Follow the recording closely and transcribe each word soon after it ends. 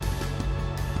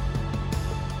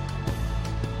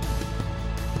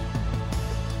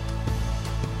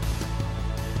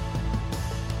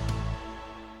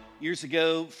Years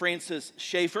ago, Francis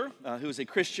Schaeffer, who is a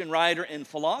Christian writer and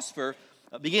philosopher,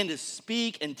 began to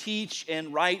speak and teach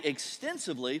and write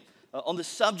extensively on the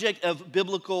subject of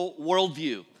biblical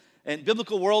worldview. And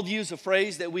biblical worldview is a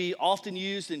phrase that we often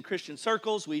use in Christian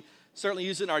circles. We certainly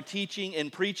use it in our teaching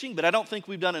and preaching, but I don't think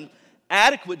we've done an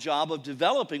adequate job of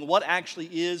developing what actually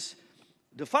is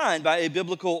defined by a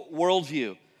biblical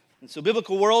worldview. And so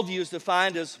biblical worldview is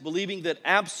defined as believing that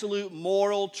absolute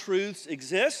moral truths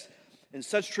exist, and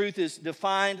such truth is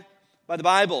defined by the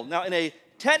Bible. Now, in a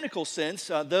technical sense,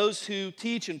 those who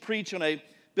teach and preach on a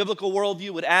biblical worldview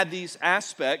would add these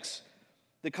aspects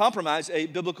that compromise a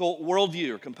biblical worldview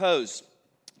or compose.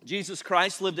 Jesus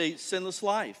Christ lived a sinless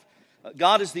life.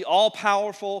 God is the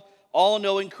all-powerful,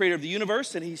 all-knowing creator of the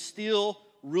universe, and he still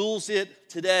rules it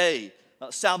today.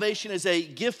 Salvation is a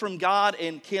gift from God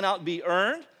and cannot be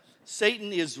earned.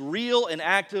 Satan is real and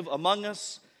active among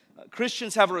us.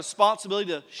 Christians have a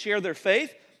responsibility to share their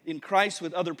faith in Christ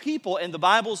with other people, and the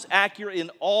Bible's accurate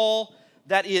in all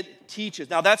that it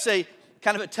teaches. Now, that's a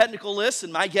kind of a technical list,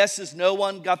 and my guess is no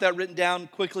one got that written down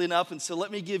quickly enough, and so let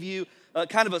me give you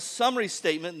kind of a summary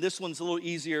statement, and this one's a little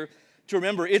easier to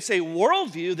remember. It's a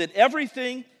worldview that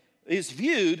everything is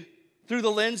viewed through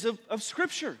the lens of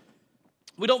Scripture.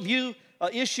 We don't view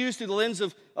issues through the lens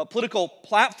of political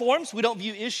platforms. We don't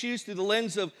view issues through the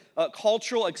lens of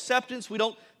cultural acceptance. We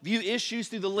don't view issues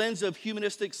through the lens of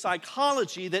humanistic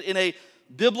psychology. That in a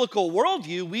biblical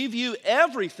worldview, we view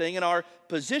everything, and our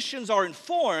positions are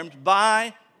informed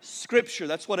by Scripture.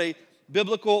 That's what a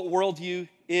biblical worldview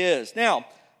is. Now,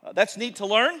 that's neat to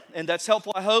learn, and that's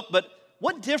helpful, I hope, but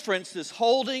what difference does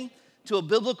holding to a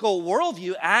biblical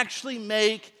worldview actually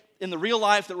make in the real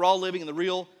life that we're all living, in the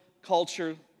real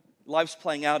culture life's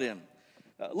playing out in?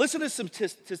 Listen to some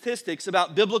statistics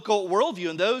about biblical worldview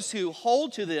and those who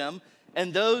hold to them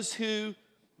and those who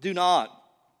do not.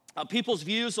 People's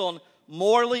views on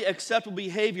morally acceptable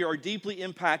behavior are deeply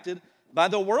impacted by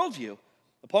their worldview.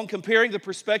 Upon comparing the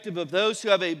perspective of those who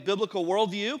have a biblical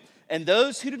worldview and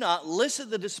those who do not, listen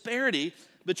to the disparity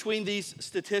between these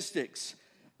statistics.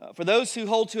 For those who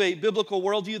hold to a biblical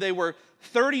worldview, they were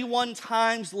 31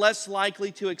 times less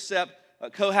likely to accept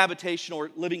cohabitation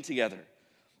or living together.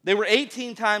 They were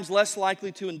 18 times less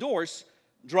likely to endorse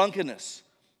drunkenness.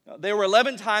 They were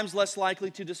 11 times less likely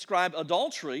to describe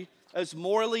adultery as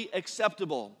morally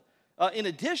acceptable. In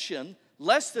addition,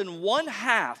 less than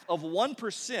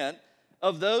 0.5%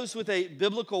 of those with a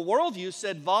biblical worldview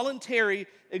said voluntary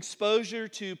exposure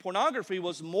to pornography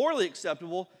was morally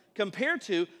acceptable, compared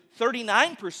to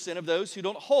 39% of those who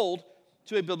don't hold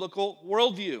to a biblical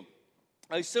worldview.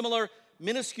 A similar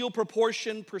minuscule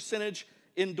percentage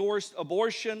endorsed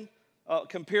abortion,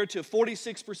 compared to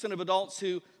 46% of adults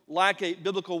who lack a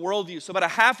biblical worldview. So about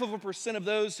 0.5% of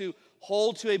those who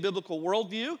hold to a biblical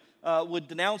worldview would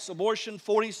denounce abortion.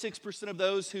 46% of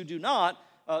those who do not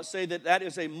say that that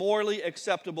is a morally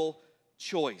acceptable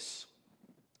choice.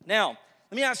 Now,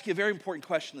 let me ask you a very important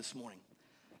question this morning.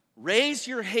 Raise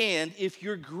your hand if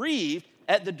you're grieved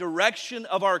at the direction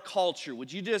of our culture.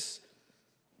 Would you just...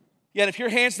 Yeah, and if your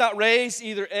hand's not raised,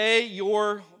 either A,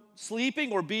 you're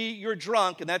sleeping, or B, you're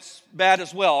drunk, and that's bad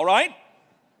as well, all right?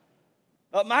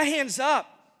 My hand's up.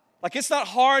 Like, it's not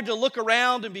hard to look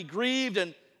around and be grieved,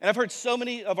 and I've heard so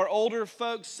many of our older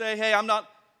folks say, hey, I'm not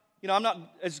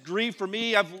as grieved for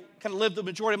me. I've kind of lived the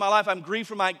majority of my life. I'm grieved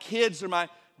for my kids or my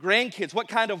grandkids. What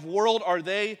kind of world are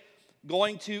they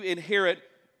going to inherit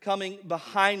coming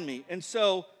behind me? And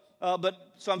so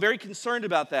I'm very concerned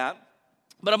about that.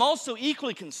 But I'm also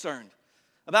equally concerned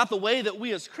about the way that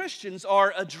we as Christians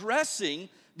are addressing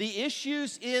the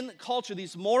issues in culture,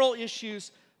 these moral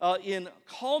issues in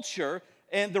culture.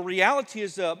 And the reality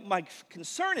is, my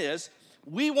concern is,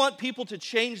 we want people to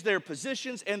change their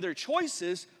positions and their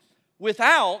choices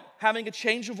without having a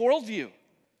change of worldview.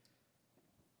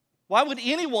 Why would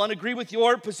anyone agree with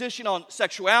your position on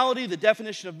sexuality, the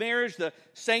definition of marriage, the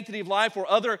sanctity of life, or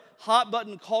other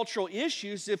hot-button cultural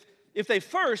issues if they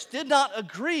first did not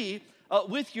agree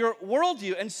with your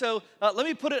worldview? And so let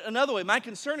me put it another way. My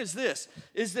concern is this,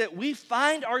 is that we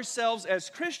find ourselves as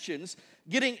Christians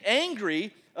getting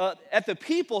angry at the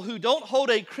people who don't hold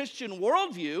a Christian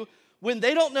worldview when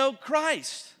they don't know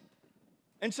Christ.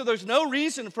 And so there's no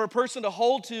reason for a person to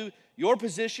hold to your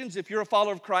positions if you're a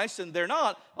follower of Christ and they're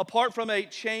not, apart from a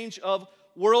change of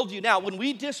worldview. Now, when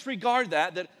we disregard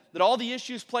that all the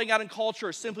issues playing out in culture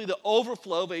are simply the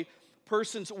overflow of a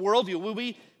person's worldview, when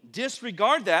we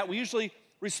disregard that, we usually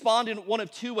respond in one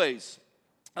of two ways.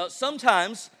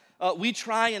 Sometimes we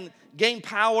try and gain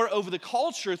power over the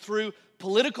culture through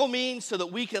political means so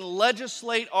that we can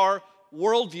legislate our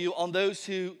worldview on those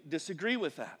who disagree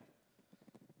with that.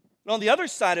 And on the other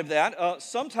side of that,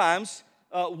 sometimes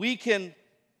we can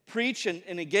preach and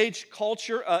engage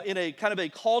culture in a kind of a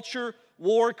culture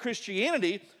war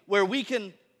Christianity where we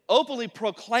can openly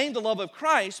proclaim the love of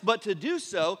Christ, but to do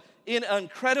so in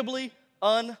incredibly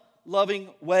unloving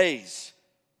ways.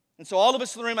 And so all of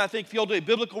us in the room, I think, if you hold to a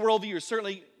biblical worldview, you're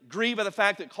certainly grieved by the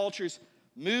fact that culture's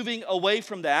moving away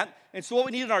from that. And so what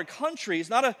we need in our country is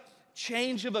not a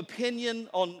change of opinion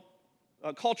on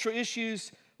cultural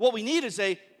issues. What we need is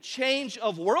a change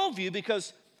of worldview,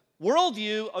 because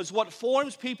worldview is what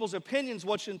forms people's opinions,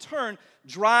 which in turn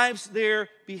drives their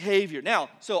behavior. Now,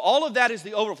 so all of that is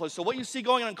the overflow. So what you see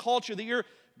going on in culture that you're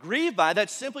grieved by,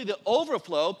 that's simply the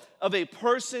overflow of a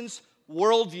person's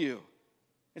worldview.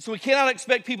 And so we cannot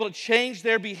expect people to change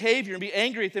their behavior and be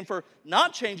angry at them for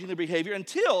not changing their behavior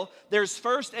until there's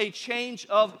first a change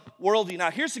of worldview.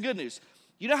 Now, here's the good news.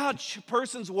 You know how a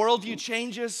person's worldview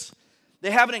changes?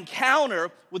 They have an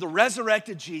encounter with the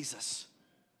resurrected Jesus.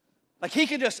 Like he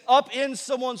can just upend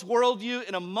someone's worldview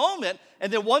in a moment,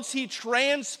 and then once he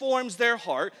transforms their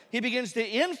heart, he begins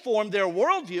to inform their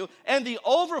worldview, and the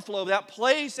overflow of that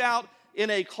plays out in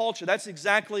a culture. That's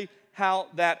exactly how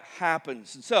that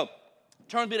happens. And so,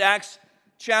 turn to Acts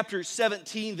chapter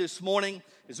 17 this morning.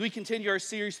 As we continue our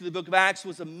series through the book of Acts,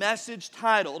 was a message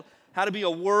titled, How to Be a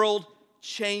World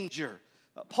Changer.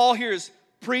 Paul here is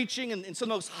preaching in some of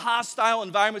the most hostile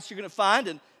environments you're going to find,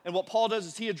 and what Paul does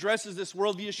is he addresses this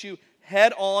worldview issue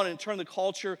head on, and in turn the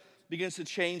culture begins to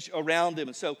change around them.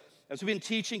 And so, as we've been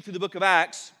teaching through the book of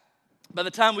Acts, by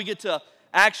the time we get to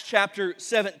Acts chapter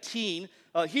 17,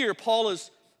 here Paul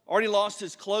has already lost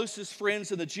his closest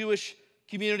friends in the Jewish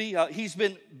community. He's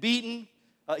been beaten.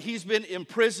 He's been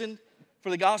imprisoned for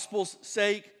the gospel's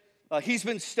sake. He's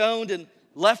been stoned and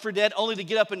left for dead, only to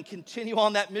get up and continue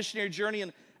on that missionary journey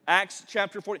in Acts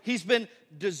chapter 40. He's been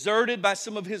deserted by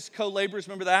some of his co-laborers.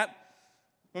 Remember that?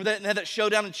 Remember that? And had that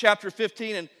showdown in chapter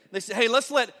 15. And they said, hey,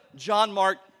 let's let John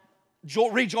Mark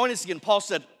rejoin us again. Paul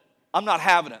said, I'm not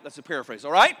having it. That's a paraphrase,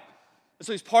 all right? And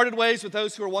so he's parted ways with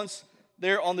those who were once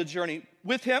there on the journey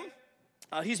with him.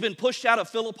 He's been pushed out of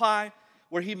Philippi,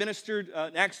 where he ministered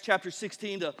in Acts chapter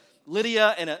 16 to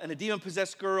Lydia and a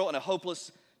demon-possessed girl and a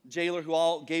hopeless jailer who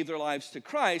all gave their lives to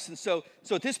Christ. And so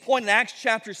at this point in Acts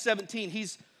chapter 17,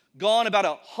 he's gone about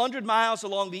 100 miles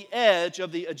along the edge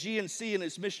of the Aegean Sea in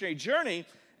his missionary journey,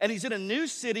 and he's in a new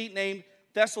city named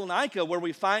Thessalonica, where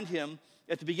we find him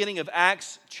at the beginning of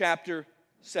Acts chapter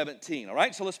 17. All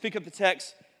right, so let's pick up the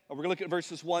text. We're going to look at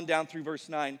verses 1 down through verse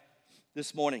 9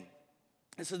 this morning.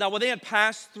 It says, now when they had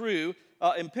passed through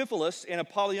Amphipolis and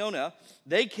Apollonia,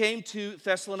 they came to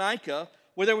Thessalonica,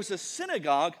 where there was a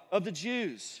synagogue of the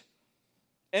Jews.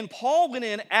 And Paul went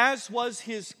in, as was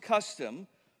his custom,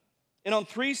 and on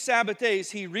 3 Sabbath days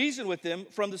he reasoned with them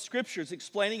from the Scriptures,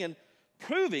 explaining and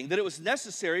proving that it was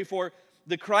necessary for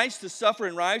the Christ to suffer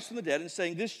and rise from the dead, and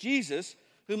saying, this Jesus,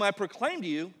 whom I proclaim to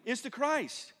you, is the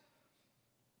Christ.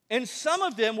 And some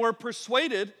of them were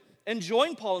persuaded and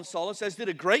joined Paul and Silas, as did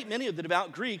a great many of the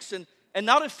devout Greeks, and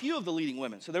not a few of the leading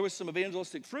women. So there was some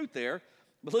evangelistic fruit there.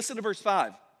 But listen to verse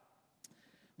 5.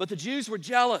 But the Jews were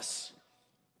jealous.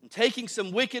 And taking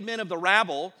some wicked men of the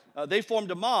rabble, they formed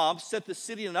a mob, set the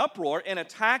city in an uproar, and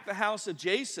attacked the house of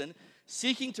Jason,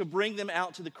 seeking to bring them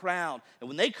out to the crowd. And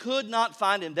when they could not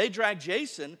find him, they dragged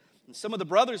Jason and some of the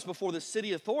brothers before the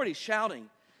city authorities, shouting,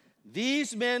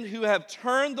 these men who have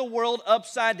turned the world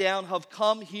upside down have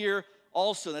come here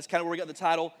also. And that's kind of where we got the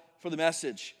title for the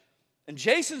message. And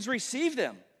Jason's received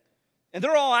them. And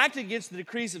they're all acting against the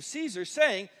decrees of Caesar,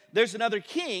 saying, there's another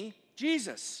king,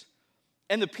 Jesus.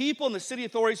 And the people and the city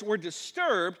authorities were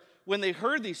disturbed when they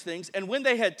heard these things. And when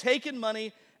they had taken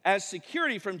money as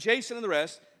security from Jason and the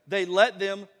rest, they let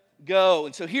them go.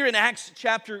 And so here in Acts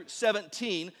chapter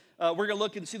 17, we're going to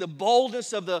look and see the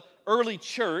boldness of the early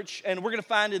church. And we're going to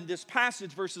find in this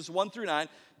passage, verses 1 through 9,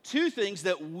 2 things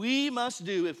that we must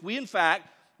do if we, in fact,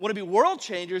 want to be world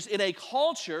changers in a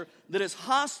culture that is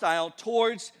hostile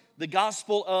towards the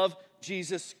gospel of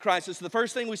Jesus Christ. So the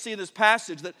first thing we see in this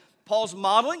passage that Paul's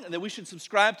modeling and that we should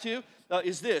subscribe to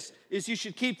is you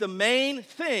should keep the main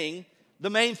thing the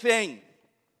main thing.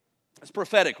 That's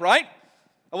prophetic, right?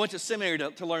 I went to seminary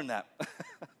to learn that.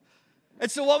 And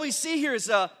so what we see here is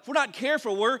if we're not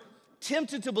careful, we're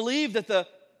tempted to believe that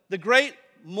the great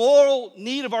moral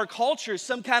need of our culture is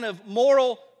some kind of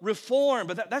moral reform,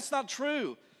 but that's not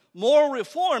true. Moral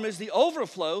reform is the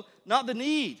overflow, not the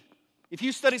need. If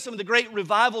you study some of the great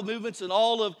revival movements in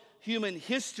all of human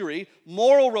history,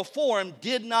 moral reform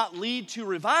did not lead to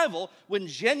revival. When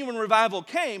genuine revival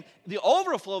came, the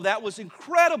overflow of that was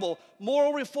incredible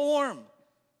moral reform.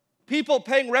 people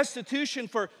paying restitution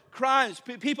for crimes,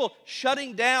 people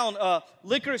shutting down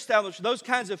liquor establishments, those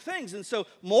kinds of things. And so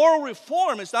moral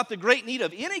reform is not the great need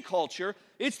of any culture.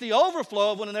 It's the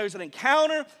overflow of when there's an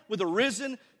encounter with the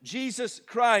risen Jesus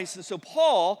Christ. And so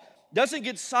Paul doesn't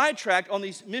get sidetracked on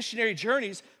these missionary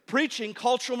journeys preaching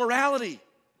cultural morality.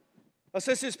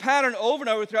 Since his pattern over and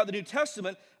over throughout the New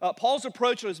Testament, Paul's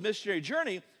approach on his missionary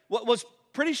journey was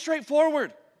pretty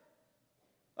straightforward.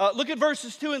 Look at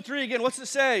verses 2 and 3 again. What's it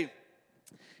say?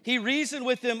 He reasoned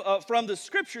with them from the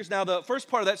Scriptures. Now, the first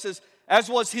part of that says, as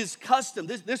was his custom.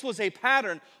 This was a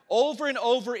pattern over and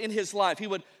over in his life. He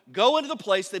would go into the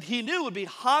place that he knew would be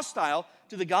hostile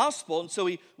to the gospel, and so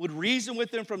he would reason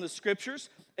with them from the Scriptures,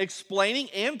 explaining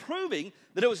and proving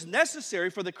that it was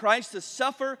necessary for the Christ to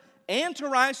suffer and to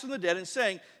rise from the dead, and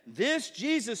saying, this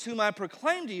Jesus whom I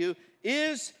proclaim to you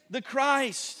is the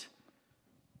Christ.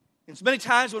 And so many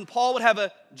times when Paul would have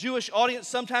a Jewish audience,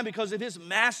 sometime because of his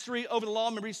mastery over the law,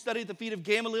 remember he studied at the feet of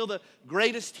Gamaliel, the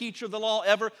greatest teacher of the law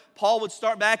ever, Paul would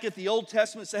start back at the Old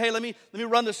Testament and say, hey, let me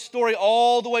run the story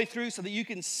all the way through so that you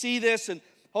can see this and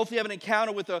hopefully have an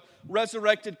encounter with the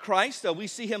resurrected Christ. We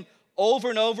see him over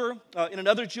and over in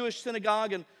another Jewish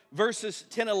synagogue in verses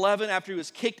 10 and 11, after he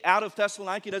was kicked out of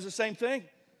Thessalonica, he does the same thing.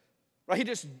 Right? He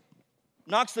just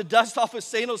knocks the dust off his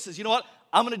sandals and says, you know what?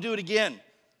 I'm going to do it again.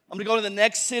 I'm going to go to the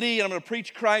next city and I'm going to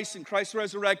preach Christ and Christ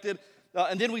resurrected.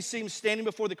 And then we see him standing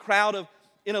before the crowd of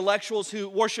intellectuals who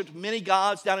worshiped many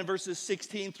gods down in verses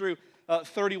 16 through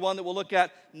 31 that we'll look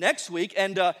at next week.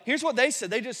 And here's what they said.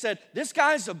 They just said, this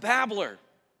guy's a babbler.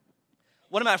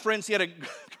 One of my friends, he had a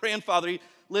grandfather. He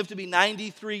lived to be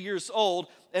 93 years old.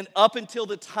 And up until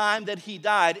the time that he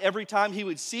died, every time he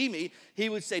would see me, he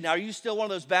would say, now, are you still one of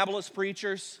those Babylist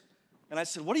preachers? And I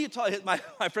said, what are you talking about?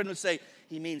 My friend would say,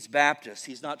 he means Baptist.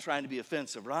 He's not trying to be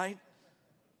offensive, right?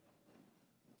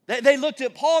 They looked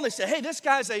at Paul and they said, hey, this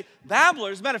guy's a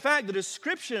babbler. As a matter of fact, the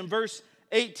description in verse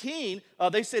 18,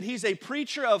 they said he's a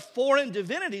preacher of foreign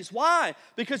divinities. Why?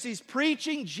 Because he's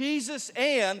preaching Jesus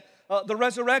and the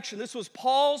resurrection. This was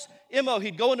Paul's MO.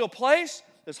 He'd go into a place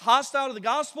that's hostile to the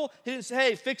gospel. He didn't say,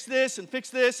 hey, fix this,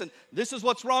 and this is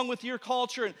what's wrong with your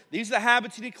culture, and these are the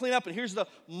habits you need to clean up, and here's the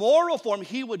moral form.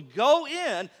 He would go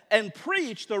in and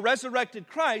preach the resurrected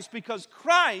Christ, because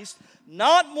Christ,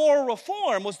 not moral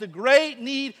reform, was the great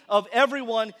need of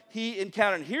everyone he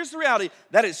encountered. And here's the reality,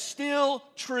 that is still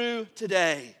true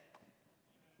today.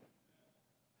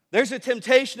 There's a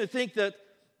temptation to think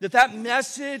that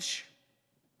message,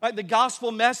 right, the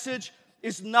gospel message,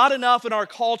 is not enough in our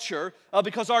culture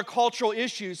because our cultural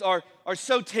issues are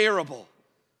so terrible.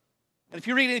 And if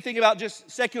you read anything about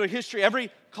just secular history, every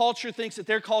culture thinks that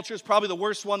their culture is probably the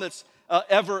worst one that's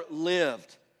ever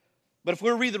lived. But if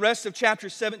we read the rest of chapter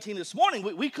 17 this morning,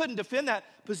 we couldn't defend that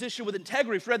position with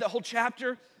integrity. If you read that whole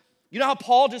chapter, you know how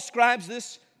Paul describes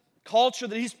this culture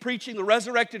that he's preaching the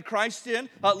resurrected Christ in?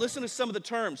 Listen to some of the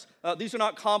terms. These are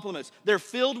not compliments. They're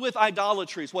filled with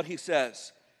idolatry is what he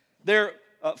says. They're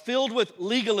filled with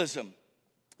legalism.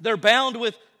 They're bound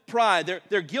with pride.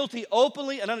 They're guilty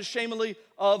openly and unashamedly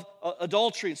of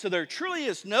adultery. And so there truly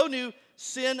is no new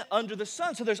sin under the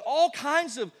sun. So there's all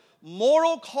kinds of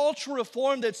moral cultural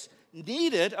reform that's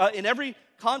needed in every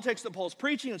context that Paul's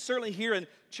preaching, and certainly here in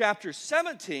chapter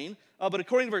 17. But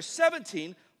according to verse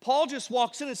 17, Paul just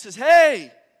walks in and says,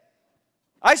 hey,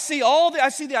 I see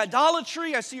the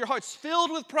idolatry. I see your hearts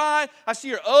filled with pride. I see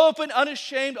your open,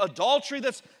 unashamed adultery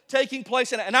that's taking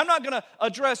place. And I'm not going to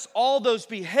address all those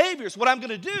behaviors. What I'm going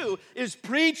to do is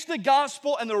preach the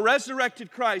gospel and the resurrected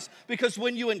Christ, because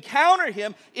when you encounter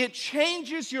him, it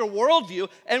changes your worldview.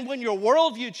 And when your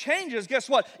worldview changes, guess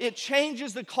what? It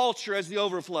changes the culture as the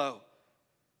overflow.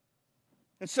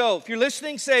 And so, if you're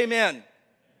listening, say amen.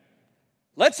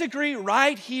 Let's agree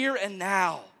right here and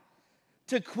now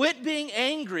to quit being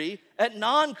angry at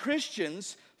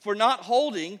non-Christians for not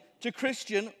holding to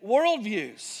Christian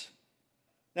worldviews.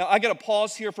 Now, I got to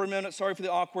pause here for a minute. Sorry for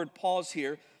the awkward pause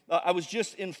here. I was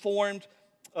just informed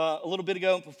a little bit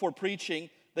ago before preaching.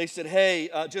 They said, hey,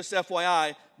 just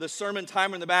FYI, the sermon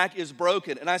timer in the back is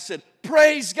broken. And I said,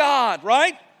 praise God,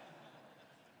 right?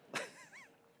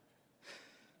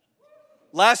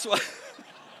 Last one.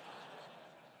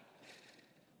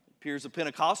 Appears the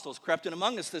Pentecostals crept in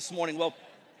among us this morning. Well,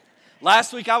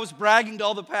 last week I was bragging to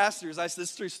all the pastors. I said,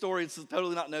 this is a true story. It's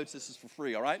totally not notes. This is for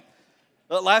free, all right?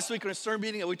 Last week in a sermon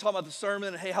meeting, we talked about the sermon,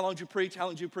 and hey, how long did you preach? How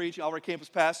long did you preach? All our campus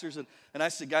pastors. And I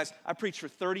said, guys, I preached for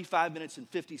 35 minutes and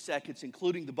 50 seconds,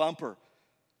 including the bumper.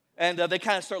 And they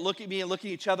kind of start looking at me and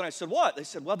looking at each other. And I said, what? They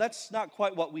said, well, that's not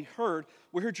quite what we heard.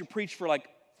 We heard you preach for like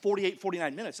 48,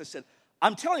 49 minutes. I said,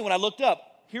 I'm telling you, when I looked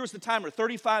up, here was the timer,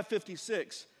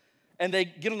 35:56. and they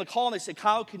get on the call and they say,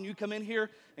 Kyle, can you come in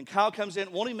here? And Kyle comes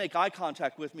in, won't even make eye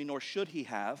contact with me, nor should he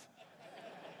have.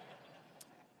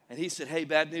 And he said, hey,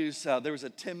 bad news, there was a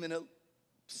 10-minute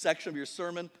section of your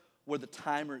sermon where the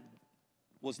timer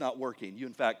was not working. You,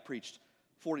 in fact, preached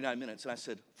 49 minutes. And I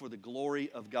said, for the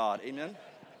glory of God, amen?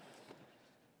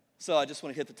 So I just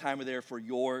want to hit the timer there for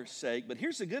your sake. But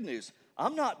here's the good news.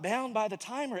 I'm not bound by the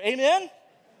timer, amen?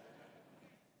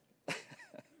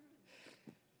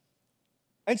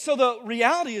 And so the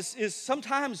reality is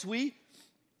sometimes we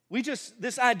just,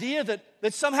 this idea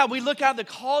that somehow we look out at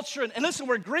the culture, and listen,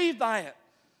 we're grieved by it,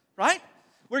 right?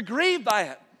 We're grieved by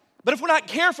it. But if we're not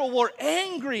careful, we're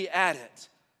angry at it.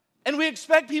 And we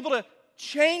expect people to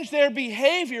change their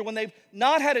behavior when they've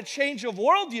not had a change of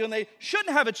worldview, and they shouldn't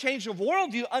have a change of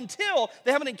worldview until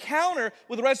they have an encounter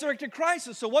with the resurrected Christ.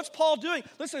 And so what's Paul doing?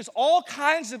 Listen, there's all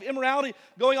kinds of immorality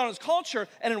going on in his culture,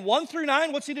 and in 1 through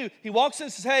 9, what's he do? He walks in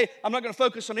and says, hey, I'm not going to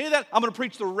focus on any of that. I'm going to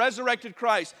preach the resurrected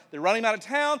Christ. They run him out of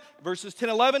town. Verses 10,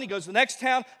 11, he goes to the next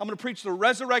town. I'm going to preach the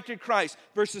resurrected Christ.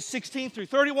 Verses 16 through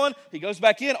 31, he goes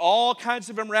back in, all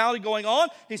kinds of immorality going on.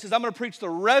 He says, I'm going to preach the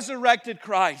resurrected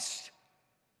Christ.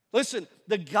 Listen,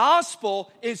 the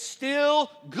gospel is still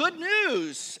good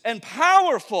news and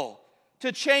powerful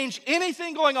to change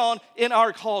anything going on in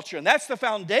our culture. And that's the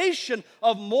foundation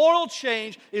of moral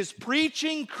change, is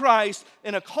preaching Christ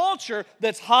in a culture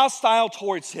that's hostile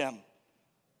towards him.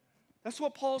 That's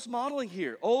what Paul's modeling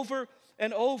here over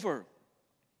and over.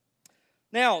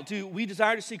 Now, do we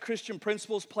desire to see Christian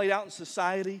principles played out in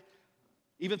society,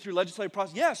 even through legislative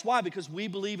process? Yes. Why? Because we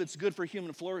believe it's good for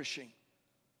human flourishing.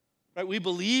 Right? We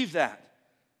believe that.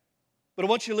 But I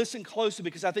want you to listen closely,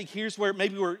 because I think here's where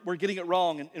maybe we're getting it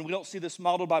wrong, and we don't see this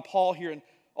modeled by Paul here and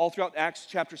all throughout Acts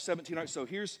chapter 17. Right? So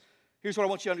here's what I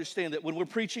want you to understand, that when we're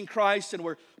preaching Christ and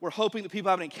we're hoping that people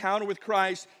have an encounter with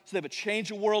Christ so they have a change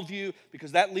of worldview,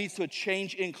 because that leads to a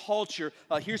change in culture,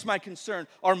 here's my concern.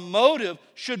 Our motive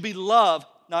should be love,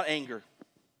 not anger.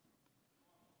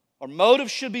 Our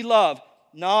motive should be love,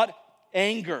 not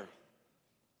anger.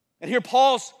 And here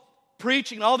Paul's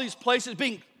preaching in all these places,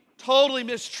 being totally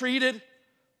mistreated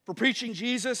for preaching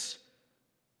Jesus.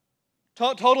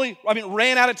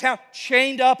 Ran out of town,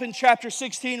 chained up in chapter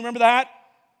 16, remember that?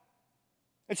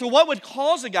 And so what would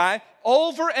cause a guy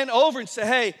over and over and say,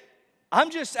 hey, I'm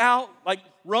just out like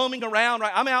roaming around,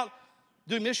 right? I'm out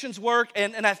doing missions work,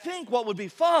 and I think what would be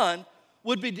fun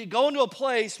would be to go into a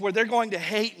place where they're going to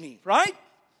hate me, right?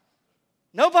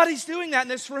 Nobody's doing that in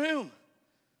this room.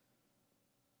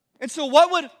 And so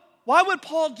why would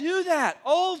Paul do that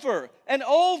over and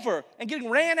over and getting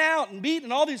ran out and beaten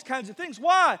and all these kinds of things?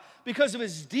 Why? Because of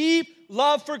his deep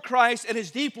love for Christ and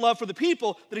his deep love for the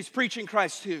people that he's preaching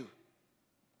Christ to.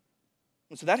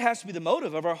 And so that has to be the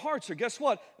motive of our hearts, or guess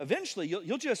what? Eventually,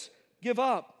 you'll just give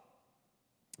up.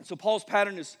 And so Paul's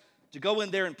pattern is to go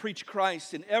in there and preach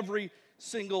Christ in every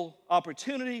single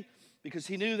opportunity, because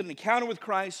he knew that an encounter with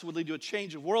Christ would lead to a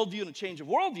change of worldview, and a change of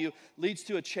worldview leads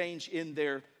to a change in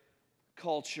their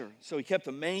culture. So he kept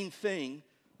the main thing.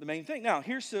 Now,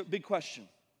 here's the big question.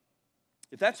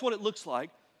 If that's what it looks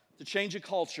like to change a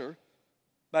culture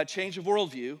by a change of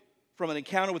worldview from an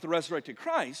encounter with the resurrected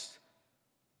Christ,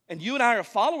 and you and I are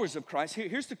followers of Christ,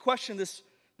 here's the question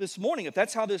this morning. If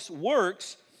that's how this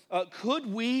works, could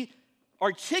we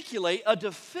articulate a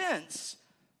defense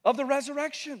of the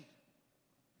resurrection?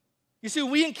 You see,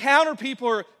 we encounter people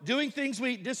who are doing things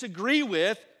we disagree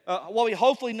with. What we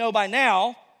hopefully know by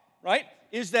now, right,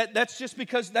 is that's just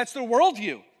because that's their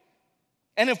worldview.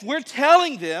 And if we're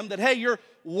telling them that, hey, your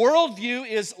worldview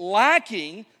is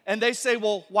lacking, and they say,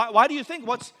 well, why do you think?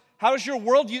 How is your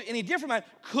worldview any different?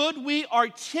 Could we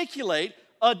articulate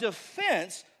a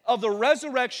defense of the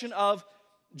resurrection of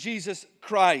Jesus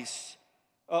Christ?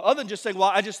 Other than just saying,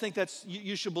 well, I just think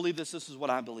you should believe this is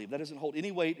what I believe. That doesn't hold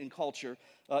any weight in culture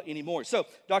anymore. So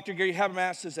Dr. Gary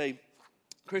Habermas is a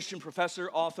Christian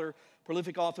professor, author,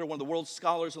 prolific author, one of the world's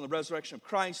scholars on the resurrection of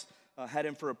Christ. Had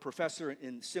him for a professor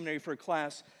in seminary for a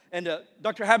class. And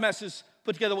Dr. Habermas has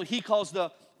put together what he calls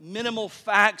the minimal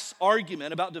facts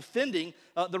argument about defending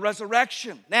the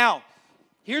resurrection. Now,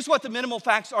 here's what the minimal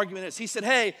facts argument is. He said,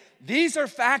 hey, these are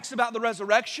facts about the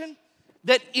resurrection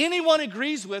that anyone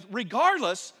agrees with,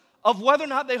 regardless of whether or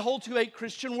not they hold to a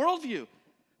Christian worldview.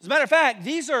 As a matter of fact,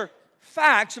 these are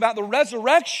facts about the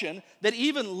resurrection that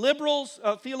even liberals,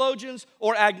 theologians,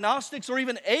 or agnostics, or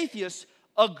even atheists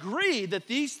agree that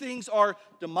these things are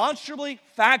demonstrably,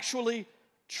 factually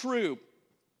true.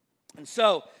 And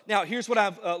so, now here's what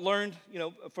I've learned,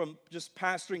 from just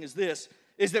pastoring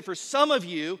is that for some of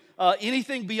you,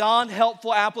 anything beyond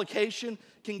helpful application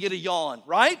can get a yawn,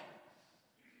 right?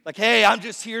 Like, hey, I'm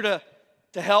just here to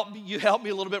help me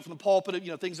a little bit from the pulpit.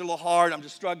 Things are a little hard. I'm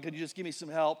just struggling. Could you just give me some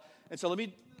help? And so let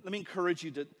me encourage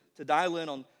you to dial in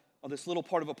on this little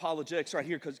part of apologetics right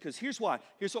here, because here's why.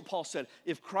 Here's what Paul said.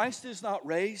 If Christ is not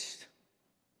raised,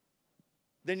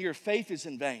 then your faith is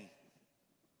in vain.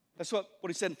 That's what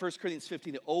he said in 1 Corinthians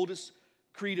 15, the oldest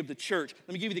creed of the church.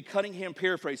 Let me give you the Cunningham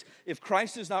paraphrase. If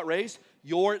Christ is not raised,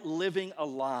 you're living a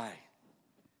lie,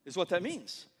 is what that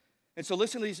means. And so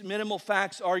listen to these minimal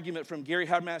facts argument from Gary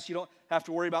Habermas. You don't have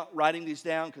to worry about writing these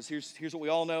down, because here's what we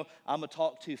all know. I'm going to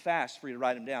talk too fast for you to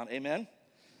write them down. Amen?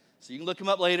 So you can look them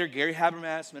up later. Gary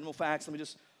Habermas, minimal facts. Let me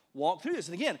just walk through this.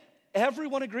 And again,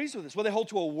 everyone agrees with this, whether they hold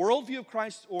to a worldview of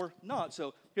Christ or not.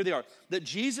 So here they are. That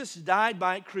Jesus died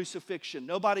by crucifixion.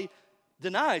 Nobody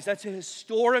denies. That's a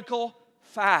historical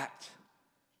fact.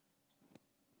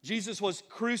 Jesus was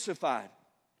crucified.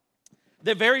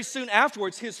 That very soon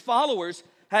afterwards, his followers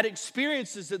had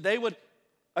experiences that they would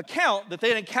account that they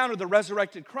had encountered the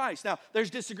resurrected Christ. Now, there's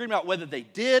disagreement about whether they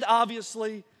did,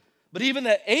 obviously, but even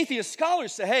the atheist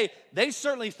scholars say, hey, they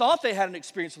certainly thought they had an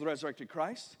experience with the resurrected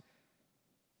Christ.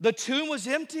 The tomb was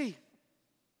empty.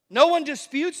 No one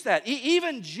disputes that.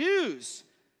 Even Jews.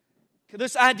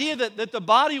 This idea that the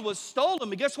body was stolen,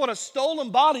 but guess what? A stolen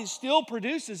body still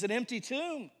produces an empty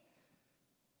tomb.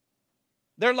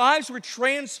 Their lives were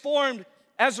transformed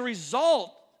as a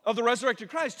result of the resurrected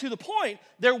Christ, to the point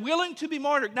they're willing to be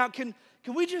martyred. Now, can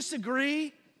we just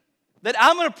agree that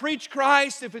I'm going to preach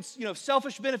Christ if it's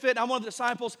selfish benefit and I'm one of the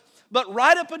disciples, but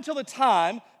right up until the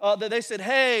time that they said,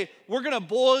 hey, we're going to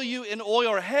boil you in oil,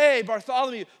 or hey,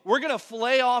 Bartholomew, we're going to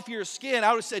fillet off your skin, I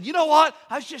would have said, you know what?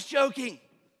 I was just joking.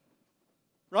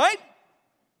 Right?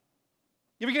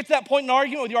 You ever get to that point in an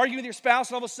argument where you're arguing with your spouse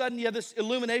and all of a sudden you have this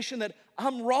illumination that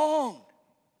I'm wrong?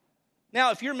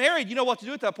 Now, if you're married, you know what to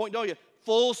do at that point, don't you?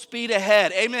 Full speed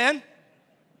ahead. Amen?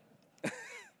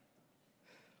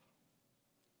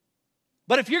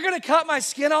 But if you're going to cut my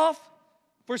skin off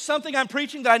for something I'm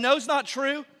preaching that I know is not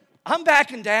true, I'm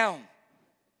backing down.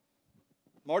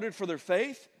 Martyred for their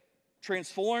faith,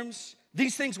 transforms.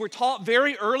 These things were taught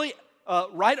very early,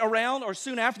 right around or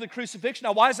soon after the crucifixion.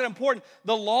 Now, why is that important?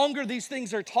 The longer these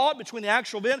things are taught between the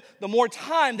actual event, the more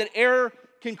time that error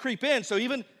can creep in. So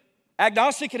even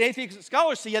agnostic and atheist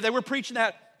scholars say, they were preaching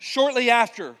that shortly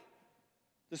after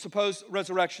the supposed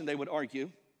resurrection, they would argue.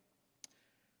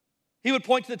 He would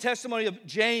point to the testimony of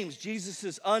James,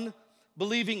 Jesus'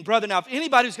 unbelieving brother. Now, if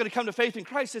anybody's going to come to faith in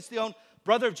Christ, it's the own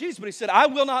brother of Jesus. But he said, I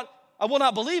will not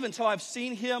believe until I've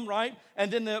seen him, right?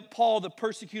 And then the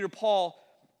persecutor Paul,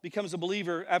 becomes a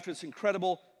believer after this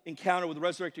incredible encounter with the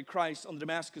resurrected Christ on the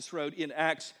Damascus Road in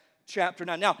Acts chapter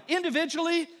 9. Now,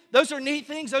 individually, those are neat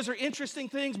things, those are interesting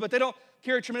things, but they don't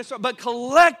carry a tremendous. But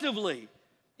collectively,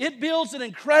 it builds an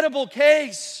incredible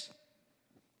case.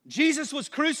 Jesus was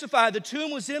crucified. The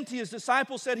tomb was empty. His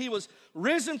disciples said he was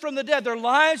risen from the dead. Their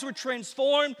lives were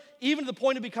transformed, even to the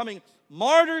point of becoming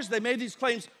martyrs. They made these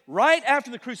claims right after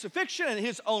the crucifixion, and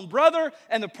his own brother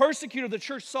and the persecutor of the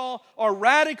church, Saul, are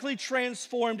radically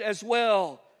transformed as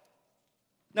well.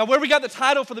 Now, where we got the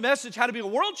title for the message, How to Be a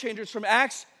World Changer, is from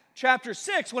Acts chapter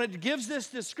 6, when it gives this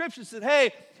description. It said,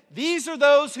 hey, these are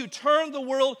those who turned the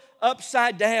world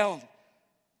upside down.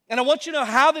 And I want you to know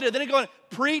how they did. They didn't go and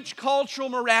preach cultural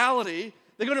morality.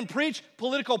 They go and preach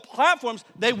political platforms.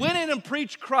 They went in and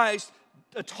preached Christ,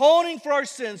 atoning for our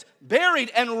sins,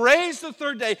 buried and raised the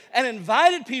third day, and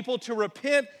invited people to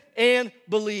repent and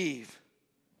believe.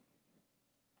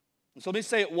 And so let me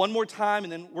say it one more time,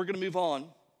 and then we're going to move on.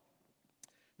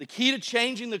 The key to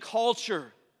changing the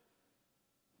culture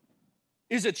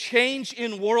is a change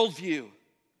in worldview.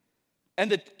 And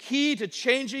the key to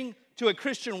changing to a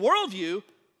Christian worldview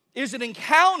is an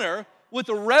encounter with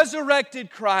the resurrected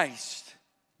Christ.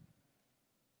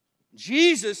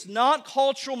 Jesus, not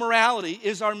cultural morality,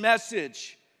 is our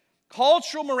message.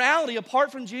 Cultural morality, apart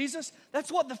from Jesus,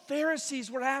 that's what the Pharisees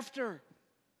were after.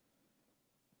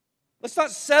 Let's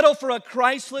not settle for a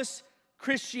Christless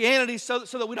Christianity so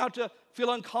that we don't have to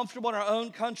feel uncomfortable in our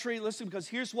own country. Listen, because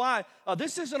here's why.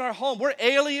 This isn't our home. We're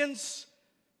aliens.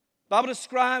 The Bible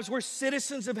describes we're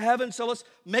citizens of heaven, so let's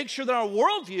make sure that our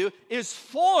worldview is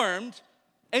formed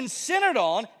and centered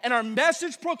on, and our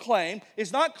message proclaimed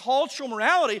is not cultural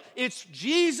morality, it's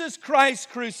Jesus Christ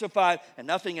crucified and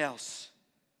nothing else.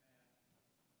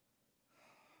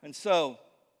 And so,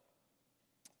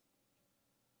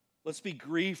 let's be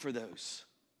grieved for those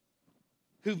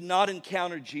who've not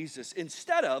encountered Jesus,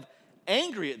 instead of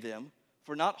angry at them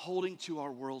for not holding to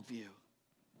our worldview.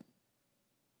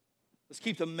 Let's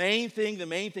keep the main thing,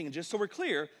 and just so we're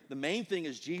clear, the main thing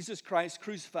is Jesus Christ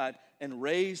crucified and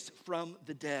raised from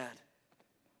the dead.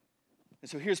 And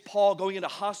so here's Paul going into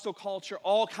hostile culture,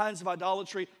 all kinds of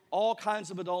idolatry, all kinds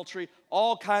of adultery,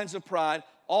 all kinds of pride,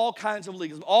 all kinds of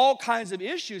legalism, all kinds of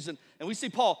issues. And we see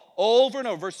Paul over and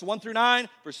over, verses 1 through 9,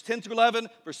 verse 10 through 11,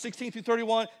 verse 16 through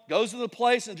 31, goes to the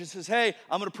place and just says, hey,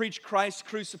 I'm going to preach Christ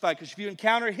crucified. Because if you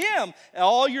encounter him,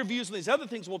 all your views on these other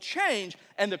things will change,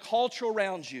 and the culture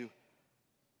around you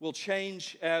will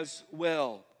change as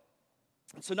well.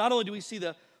 And so not only do we see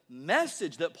the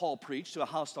message that Paul preached to a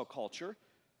hostile culture,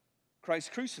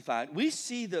 Christ crucified, we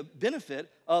see the benefit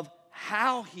of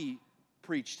how he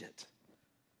preached it.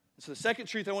 And so the second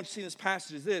truth I want you to see in this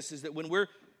passage is this, is that when we're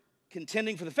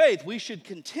contending for the faith, we should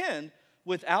contend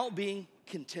without being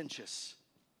contentious.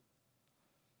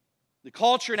 The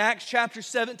culture in Acts chapter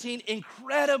 17,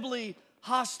 incredibly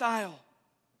hostile.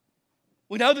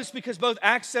 We know this because both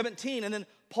Acts 17 and then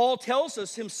Paul tells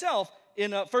us himself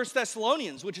in 1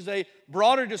 Thessalonians, which is a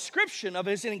broader description of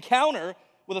his encounter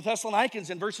with the Thessalonians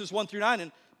in verses 1 through 9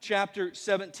 in chapter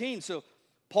 17. So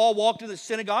Paul walked into the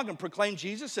synagogue and proclaimed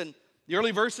Jesus, and the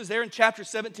early verses there in chapter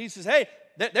 17 says, hey,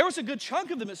 there was a good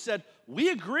chunk of them that said, we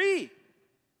agree.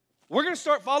 We're going to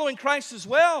start following Christ as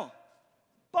well.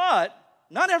 But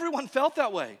not everyone felt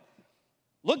that way.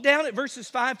 Look down at verses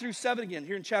 5 through 7 again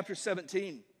here in chapter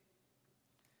 17.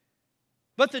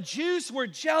 But the Jews were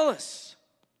jealous,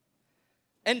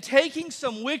 and taking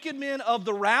some wicked men of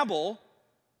the rabble,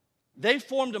 they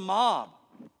formed a mob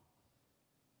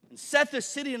and set the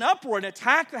city in uproar and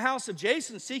attacked the house of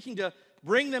Jason, seeking to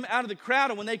bring them out of the crowd.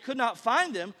 And when they could not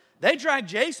find them, they dragged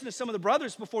Jason and some of the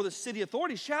brothers before the city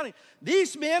authorities, shouting,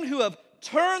 these men who have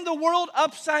turned the world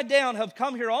upside down have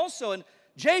come here also, and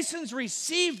Jason's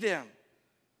received them.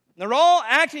 And they're all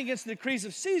acting against the decrees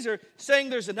of Caesar, saying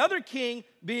there's another king,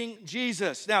 being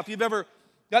Jesus. Now, if you've ever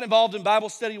got involved in Bible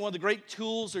study, one of the great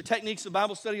tools or techniques of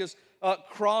Bible study is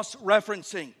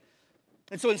cross-referencing.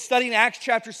 And so in studying Acts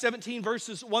chapter 17,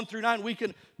 verses 1 through 9, we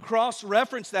can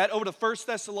cross-reference that over to 1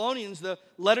 Thessalonians, the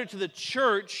letter to the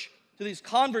church, to these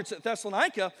converts at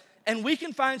Thessalonica, and we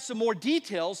can find some more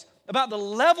details about the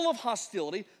level of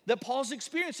hostility that Paul's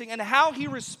experiencing and how he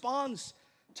responds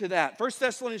to that. 1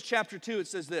 Thessalonians chapter 2, it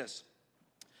says this,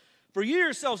 for you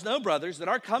yourselves know, brothers, that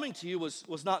our coming to you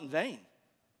was not in vain.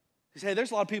 You say, hey,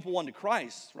 there's a lot of people won to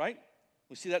Christ, right?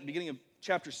 We see that at the beginning of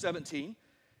chapter 17.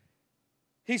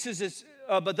 He says this,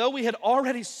 but though we had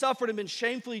already suffered and been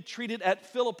shamefully treated at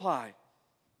Philippi.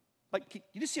 Like,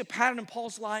 you just see a pattern in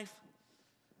Paul's life?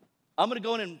 I'm going to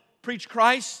go in and preach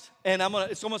Christ, and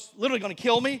it's almost literally going to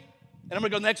kill me, and I'm going to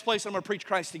go to the next place, and I'm going to preach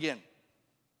Christ again.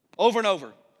 Over and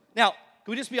over. Now,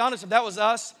 can we just be honest, if that was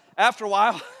us, after a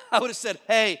while, I would have said,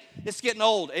 hey, it's getting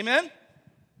old. Amen?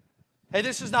 Hey,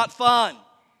 this is not fun.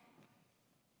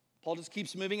 Paul just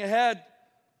keeps moving ahead.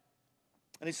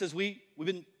 And he says, we've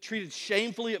been treated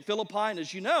shamefully at Philippi, and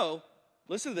as you know,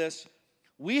 listen to this,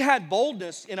 we had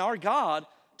boldness in our God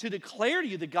to declare to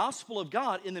you the gospel of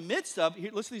God in the midst of,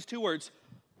 here, listen to these two words,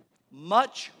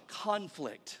 much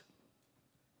conflict.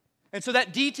 And so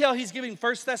that detail he's giving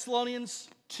 1 Thessalonians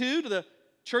 2 to the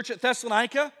church at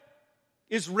Thessalonica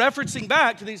is referencing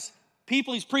back to these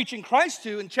people he's preaching Christ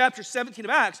to in chapter 17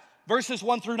 of Acts, verses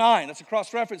 1 through 9. That's a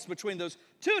cross-reference between those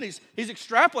two, and he's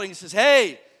extrapolating. He says,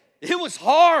 hey, it was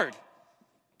hard.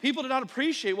 People did not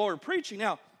appreciate what we're preaching.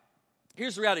 Now,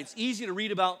 here's the reality. It's easy to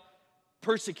read about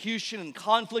persecution and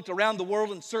conflict around the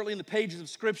world, and certainly in the pages of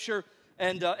Scripture,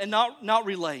 and not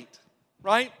relate,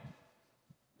 right?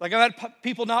 Like, I've had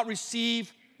people not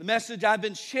receive the message I've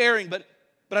been sharing, but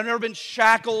I've never been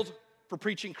shackled for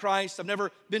preaching Christ. I've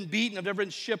never been beaten. I've never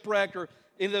been shipwrecked or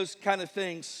any of those kind of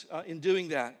things in doing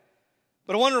that.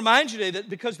 But I want to remind you today that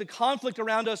because the conflict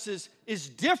around us is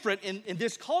different in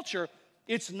this culture,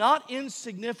 it's not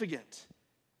insignificant.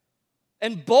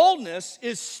 And boldness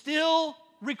is still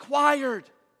required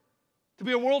to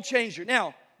be a world changer.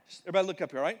 Now, everybody look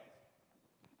up here, all right?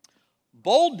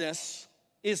 Boldness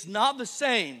is not the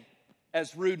same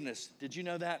as rudeness. Did you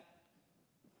know that?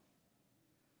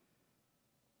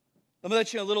 Let me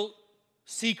let you know a little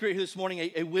secret here this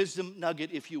morning, a wisdom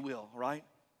nugget, if you will, all right?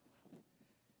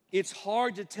 It's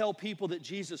hard to tell people that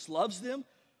Jesus loves them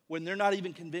when they're not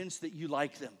even convinced that you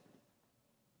like them.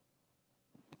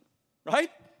 Right?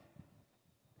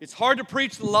 It's hard to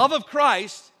preach the love of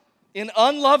Christ in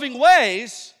unloving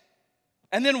ways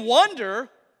and then wonder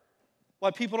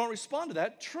why people don't respond to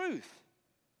that truth.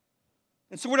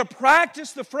 And so we're to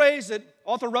practice the phrase that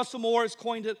author Russell Moore has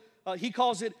coined it. He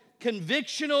calls it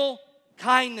convictional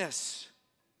kindness.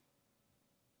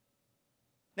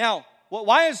 Now,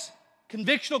 why is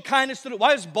convictional kindness still?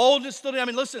 Why is boldness still? I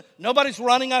mean, listen, nobody's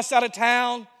running us out of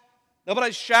town.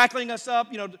 Nobody's shackling us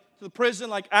up, to the prison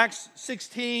like Acts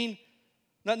 16.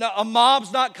 No, a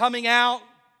mob's not coming out,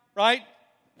 right?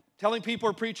 Telling people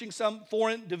we're preaching some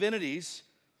foreign divinities.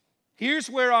 Here's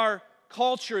where our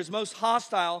culture is most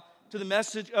hostile to the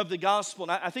message of the gospel.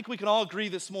 And I think we can all agree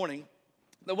this morning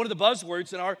that one of the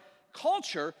buzzwords in our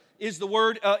culture is the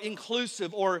word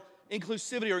inclusive or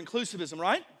inclusivity or inclusivism,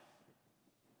 right?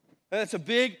 That's a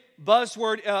big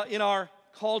buzzword in our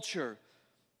culture.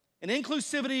 And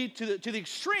inclusivity to the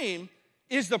extreme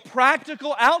is the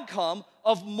practical outcome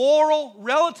of moral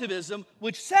relativism,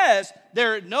 which says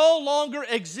there no longer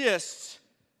exists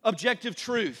objective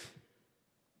truth.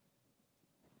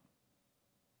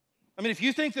 I mean, if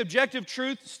you think the objective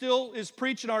truth still is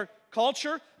preached in our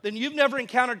culture, then you've never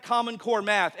encountered Common Core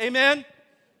math. Amen?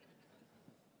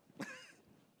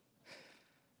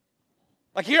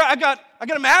 Like here, I got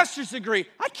a master's degree.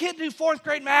 I can't do fourth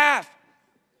grade math.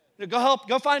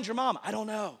 Go find your mom. I don't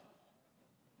know.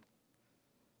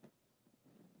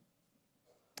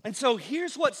 And so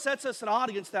here's what sets us at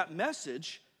odds against that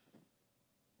message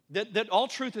that all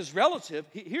truth is relative.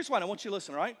 Here's why I want you to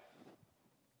listen, all right?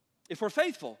 If we're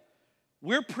faithful,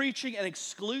 we're preaching an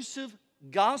exclusive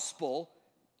gospel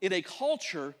in a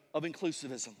culture of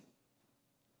inclusivism.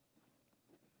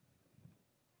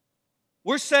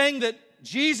 We're saying that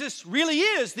Jesus really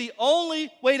is the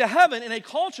only way to heaven in a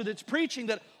culture that's preaching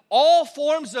that all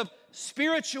forms of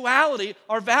spirituality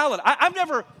are valid.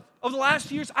 Over the last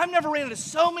few years, I've never ran into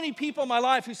so many people in my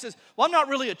life who says, well, I'm not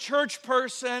really a church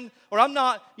person, or I'm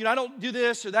not, I don't do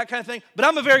this or that kind of thing, but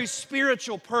I'm a very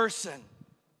spiritual person.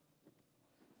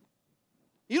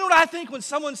 You know what I think when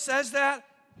someone says that?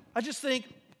 I just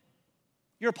think,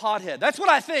 you're a pothead. That's what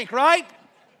I think, right?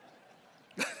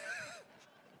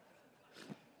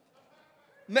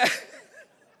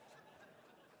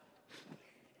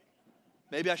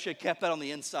 Maybe I should have kept that on the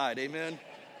inside, amen?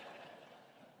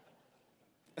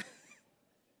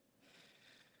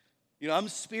 I'm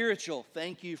spiritual.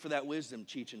 Thank you for that wisdom,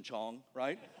 Cheech and Chong,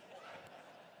 right?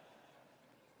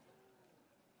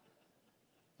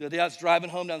 The other day I was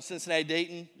driving home down Cincinnati,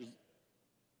 Dayton,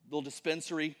 little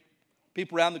dispensary,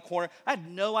 people around the corner. I had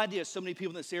no idea so many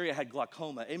people in this area had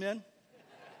glaucoma, amen?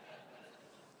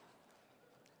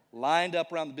 Lined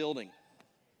up around the building.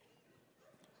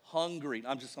 Hungry.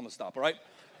 I'm just going to stop, all right?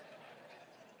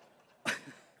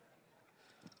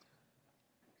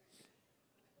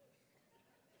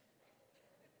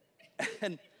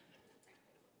 And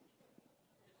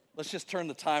let's just turn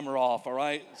the timer off, all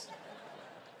right?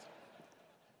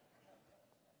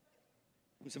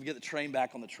 So we get the train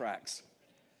back on the tracks.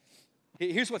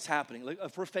 Here's what's happening.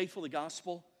 If we're faithful to the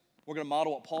gospel, we're going to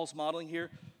model what Paul's modeling here.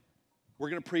 We're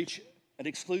going to preach an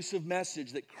exclusive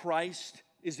message that Christ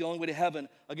is the only way to heaven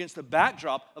against the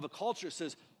backdrop of a culture that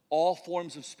says all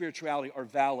forms of spirituality are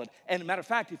valid. And matter of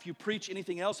fact, if you preach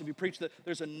anything else, if you preach that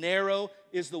there's a narrow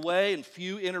is the way and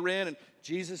few enter in and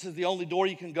Jesus is the only door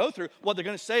you can go through, what they're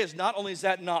going to say is not only is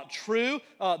that not true,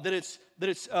 that it's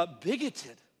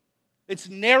bigoted. It's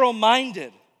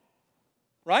narrow-minded,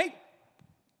 right?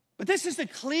 But this is the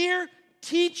clear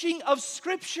teaching of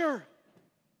Scripture.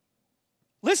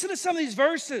 Listen to some of these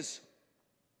verses.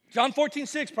 John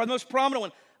 14:6, probably the most prominent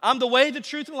one. I'm the way, the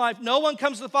truth, and life. No one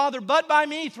comes to the Father but by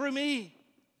me, through me.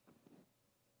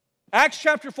 Acts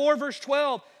chapter 4, verse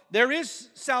 12. There is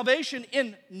salvation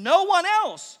in no one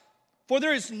else, for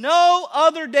there is no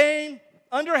other name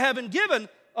under heaven given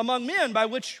among men by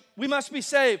which we must be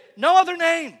saved. No other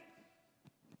name.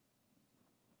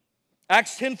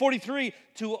 Acts 10:43,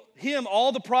 to him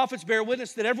all the prophets bear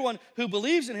witness that everyone who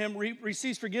believes in him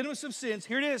receives forgiveness of sins.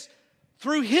 Here it is,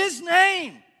 through his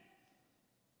name.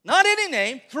 Not any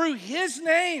name, through his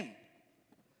name.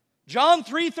 John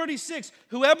 3:36,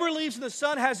 whoever believes in the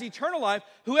Son has eternal life.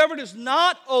 Whoever does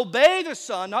not obey the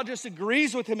Son, not just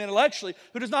agrees with him intellectually,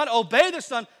 who does not obey the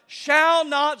Son shall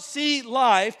not see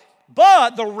life,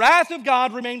 but the wrath of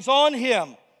God remains on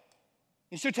him.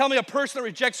 You should tell me a person that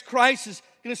rejects Christ is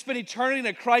going to spend eternity in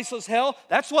a Christless hell?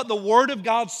 That's what the Word of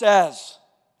God says.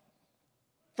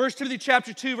 1 Timothy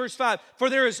chapter 2, verse 5, for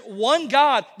there is one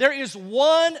God, there is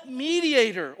one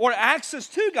mediator or access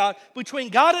to God between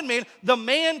God and man, the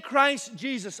man Christ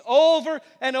Jesus. Over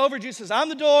and over, Jesus says, I'm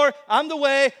the door, I'm the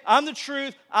way, I'm the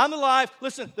truth, I'm the life.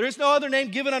 Listen, there is no other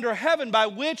name given under heaven by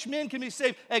which men can be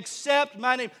saved except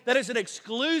my name. That is an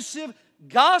exclusive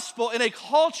gospel in a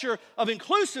culture of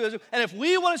inclusivism. And if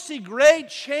we want to see great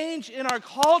change in our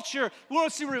culture, we want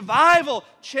to see revival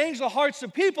change the hearts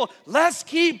of people, let's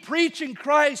keep preaching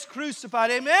Christ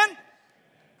crucified. Amen?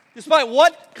 Despite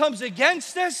what comes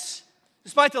against us,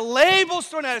 despite the labels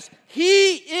thrown at us,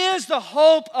 He is the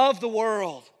hope of the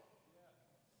world.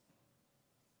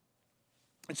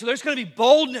 And so there's going to be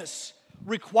boldness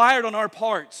required on our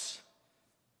parts.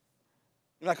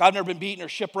 Like, I've never been beaten or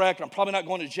shipwrecked, and I'm probably not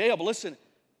going to jail. But listen,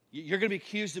 you're going to be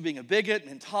accused of being a bigot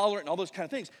and intolerant and all those kind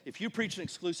of things if you preach an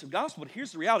exclusive gospel. But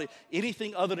here's the reality.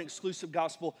 Anything other than exclusive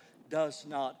gospel does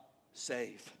not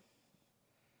save.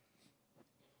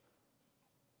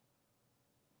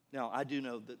 Now, I do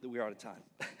know that we are out of time.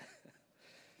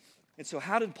 And so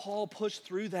how did Paul push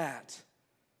through that?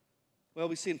 Well,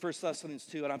 we see in 1 Thessalonians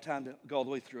 2, I don't have time to go all the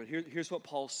way through it. Here's what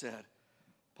Paul said.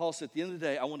 Paul said, at the end of the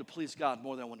day, I want to please God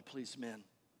more than I want to please men.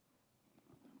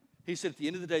 He said, at the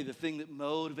end of the day, the thing that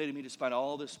motivated me despite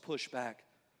all this pushback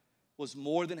was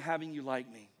more than having you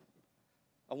like me.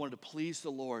 I wanted to please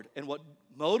the Lord. And what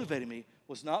motivated me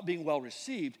was not being well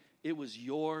received. It was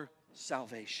your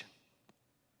salvation.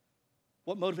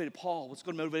 What motivated Paul? What's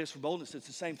going to motivate us for boldness? It's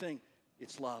the same thing.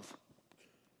 It's love.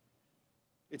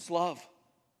 It's love.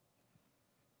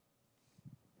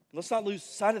 Let's not lose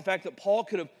sight of the fact that Paul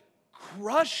could have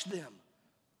crushed them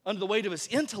under the weight of his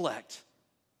intellect,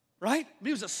 right?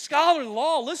 He was a scholar in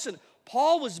law. Listen,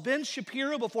 Paul was Ben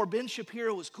Shapiro before Ben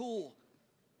Shapiro was cool.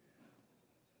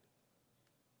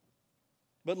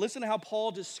 But listen to how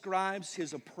Paul describes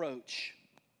his approach.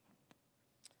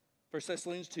 1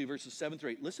 Thessalonians 2, verses 7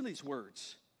 through 8. Listen to these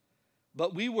words.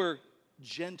 But we were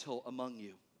gentle among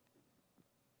you,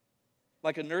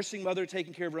 like a nursing mother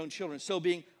taking care of her own children. So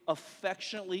being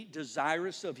affectionately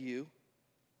desirous of you,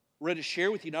 we're ready to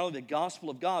share with you not only the gospel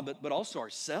of God, but also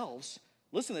ourselves.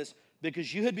 Listen to this,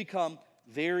 because you had become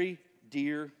very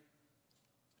dear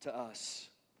to us.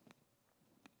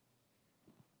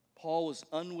 Paul was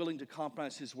unwilling to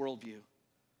compromise his worldview,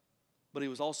 but he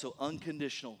was also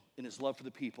unconditional in his love for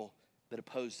the people that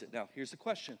opposed it. Now, here's the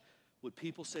question. Would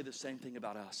people say the same thing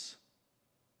about us?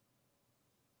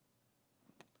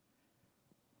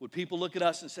 Would people look at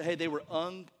us and say, hey, they were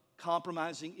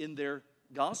uncompromising in their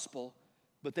gospel,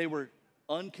 but they were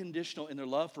unconditional in their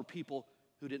love for people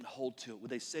who didn't hold to it?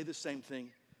 Would they say the same thing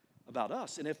about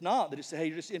us? And if not, they just say, hey,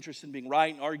 you're just interested in being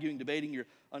right and arguing, debating, you're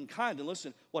unkind. Then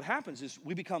listen, what happens is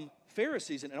we become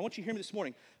Pharisees. And I want you to hear me this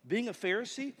morning. Being a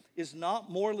Pharisee is not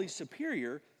morally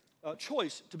superior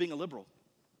choice to being a liberal.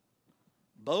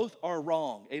 Both are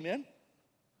wrong. Amen?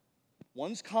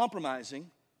 One's compromising.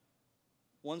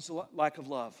 One's a lack of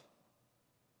love.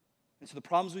 And so the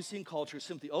problems we see in culture is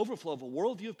simply the overflow of a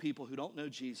worldview of people who don't know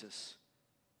Jesus.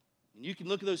 And you can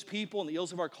look at those people and the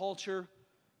ills of our culture.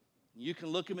 You can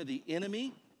look at them at the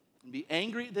enemy and be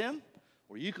angry at them.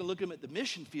 Or you can look at them at the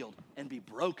mission field and be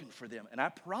broken for them. And I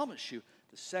promise you,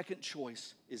 the second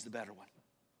choice is the better one.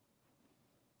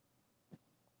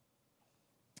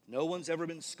 No one's ever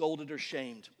been scolded or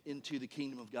shamed into the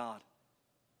kingdom of God.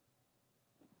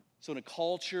 So in a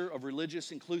culture of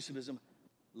religious inclusivism,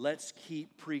 let's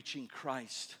keep preaching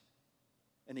Christ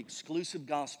and the exclusive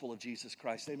gospel of Jesus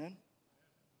Christ. Amen?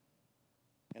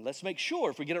 And let's make sure,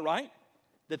 if we get it right,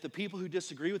 that the people who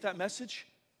disagree with that message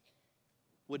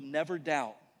would never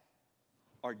doubt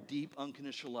our deep,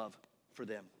 unconditional love for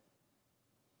them.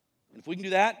 And if we can do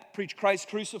that, preach Christ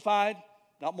crucified,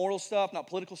 not moral stuff, not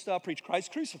political stuff, preach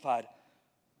Christ crucified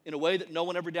in a way that no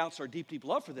one ever doubts our deep, deep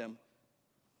love for them.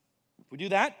 If we do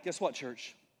that, guess what,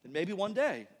 church? Then maybe one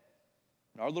day,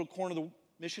 in our little corner of the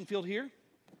mission field here,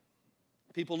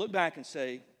 people look back and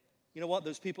say, you know what,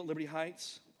 those people at Liberty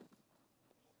Heights,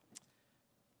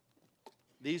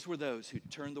 these were those who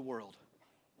turned the world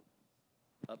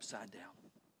upside down.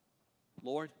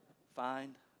 Lord,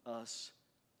 find us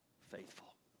faithful.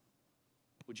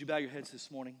 Would you bow your heads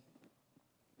this morning?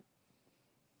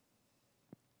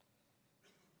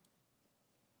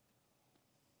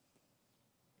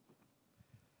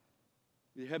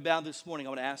 With your head bowed this morning, I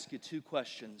want to ask you two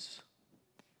questions.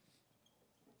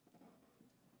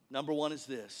 Number one is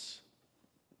this.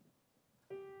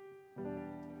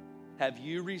 Have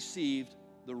you received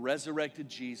the resurrected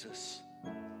Jesus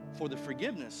for the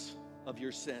forgiveness of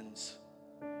your sins?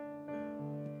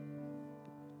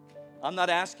 I'm not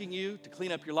asking you to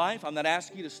clean up your life. I'm not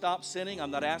asking you to stop sinning.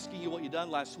 I'm not asking you what you've done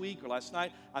last week or last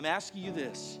night. I'm asking you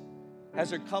this. Has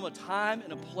there come a time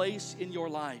and a place in your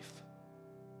life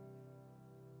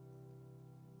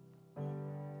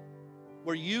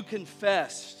where you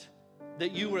confessed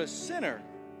that you were a sinner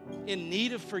in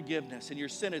need of forgiveness and your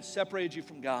sin had separated you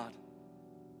from God?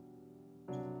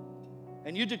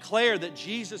 And you declare that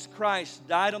Jesus Christ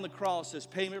died on the cross as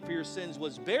payment for your sins,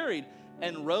 was buried,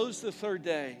 and rose the third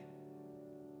day.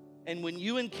 And when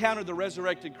you encountered the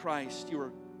resurrected Christ, you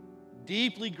were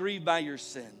deeply grieved by your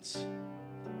sins.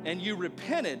 And you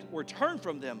repented or turned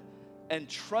from them and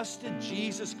trusted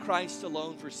Jesus Christ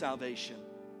alone for salvation.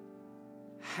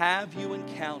 Have you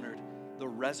encountered the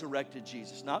resurrected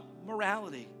Jesus? Not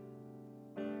morality,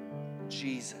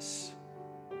 Jesus.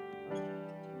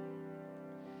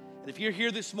 And if you're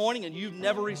here this morning and you've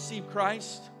never received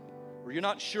Christ, or you're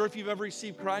not sure if you've ever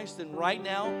received Christ, then right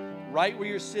now, right where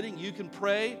you're sitting, you can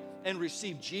pray and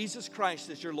receive Jesus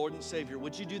Christ as your Lord and Savior.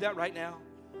 Would you do that right now?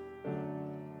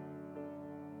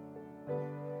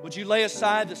 Would you lay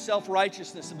aside the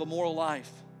self-righteousness of a moral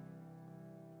life?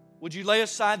 Would you lay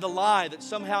aside the lie that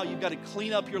somehow you've got to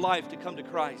clean up your life to come to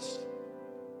Christ?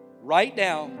 Right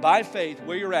now, by faith,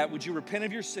 where you're at, would you repent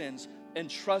of your sins and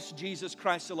trust Jesus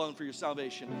Christ alone for your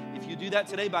salvation? If you do that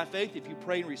today by faith, if you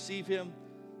pray and receive Him,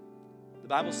 the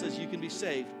Bible says you can be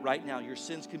saved right now. Your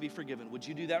sins can be forgiven. Would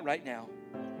you do that right now?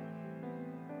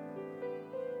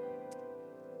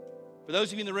 For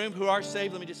those of you in the room who are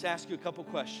saved, let me just ask you a couple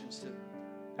questions to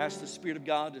ask the Spirit of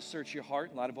God to search your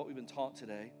heart in light of what we've been taught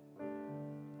today.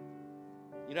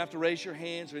 You don't have to raise your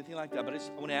hands or anything like that, but I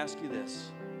want to ask you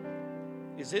this.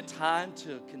 Is it time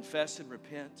to confess and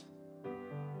repent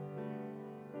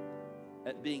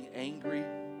at being angry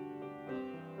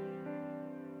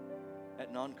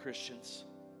at non-Christians?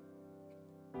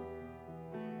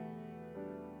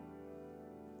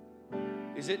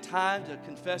 Is it time to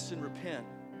confess and repent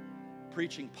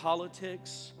preaching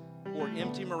politics or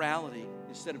empty morality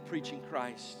instead of preaching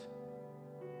Christ?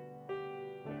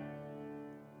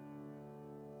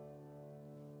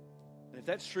 And if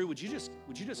that's true, would you just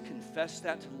confess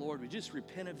that to the Lord? Would you just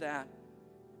repent of that?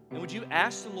 And would you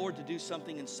ask the Lord to do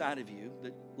something inside of you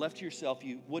that left to yourself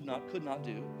you could not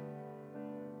do?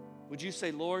 Would you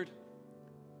say, Lord,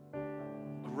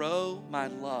 grow my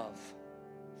love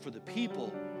for the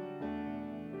people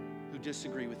who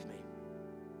disagree with me?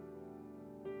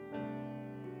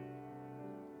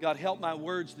 God, help my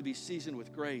words to be seasoned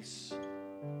with grace.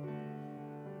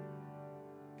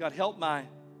 God, help my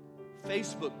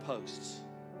Facebook posts,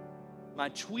 my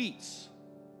tweets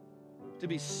to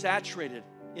be saturated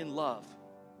in love.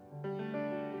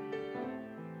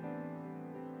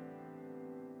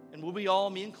 And will we all,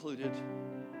 me included,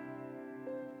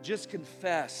 just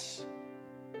confess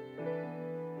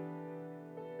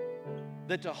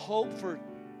that to hope for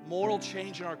moral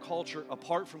change in our culture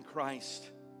apart from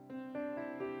Christ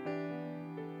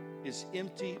is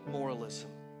empty moralism.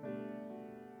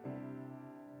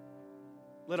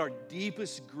 Let our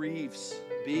deepest griefs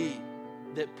be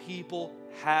that people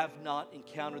have not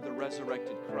encountered the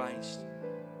resurrected Christ.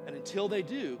 And until they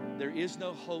do, there is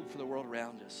no hope for the world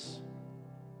around us.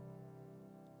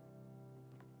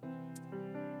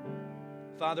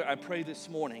 Father, I pray this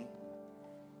morning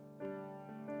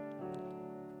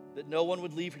that no one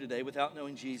would leave here today without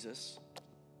knowing Jesus.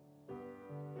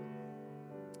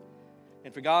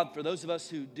 And for those of us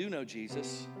who do know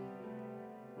Jesus,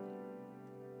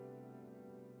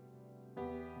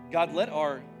 God, let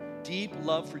our deep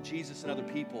love for Jesus and other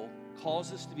people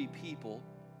cause us to be people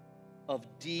of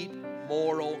deep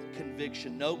moral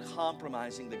conviction, no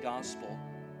compromising the gospel,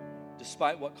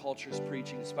 despite what culture is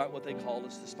preaching, despite what they call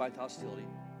us, despite the hostility.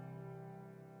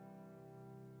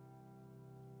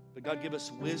 But God, give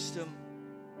us wisdom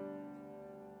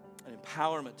and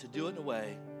empowerment to do it in a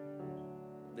way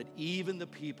that even the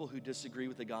people who disagree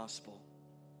with the gospel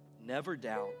never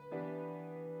doubt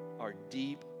our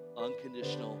deep,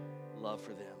 unconditional love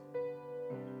for them.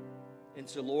 And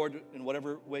so, Lord, in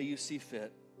whatever way you see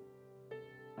fit,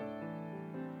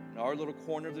 in our little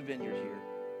corner of the vineyard here,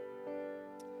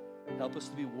 help us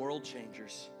to be world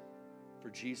changers for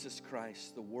Jesus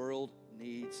Christ. The world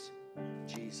needs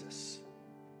Jesus.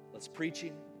 Let's preach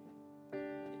Him.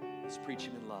 Let's preach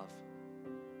Him in love.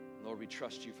 Lord, we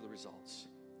trust you for the results.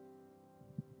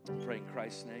 I pray in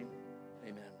Christ's name,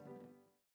 amen.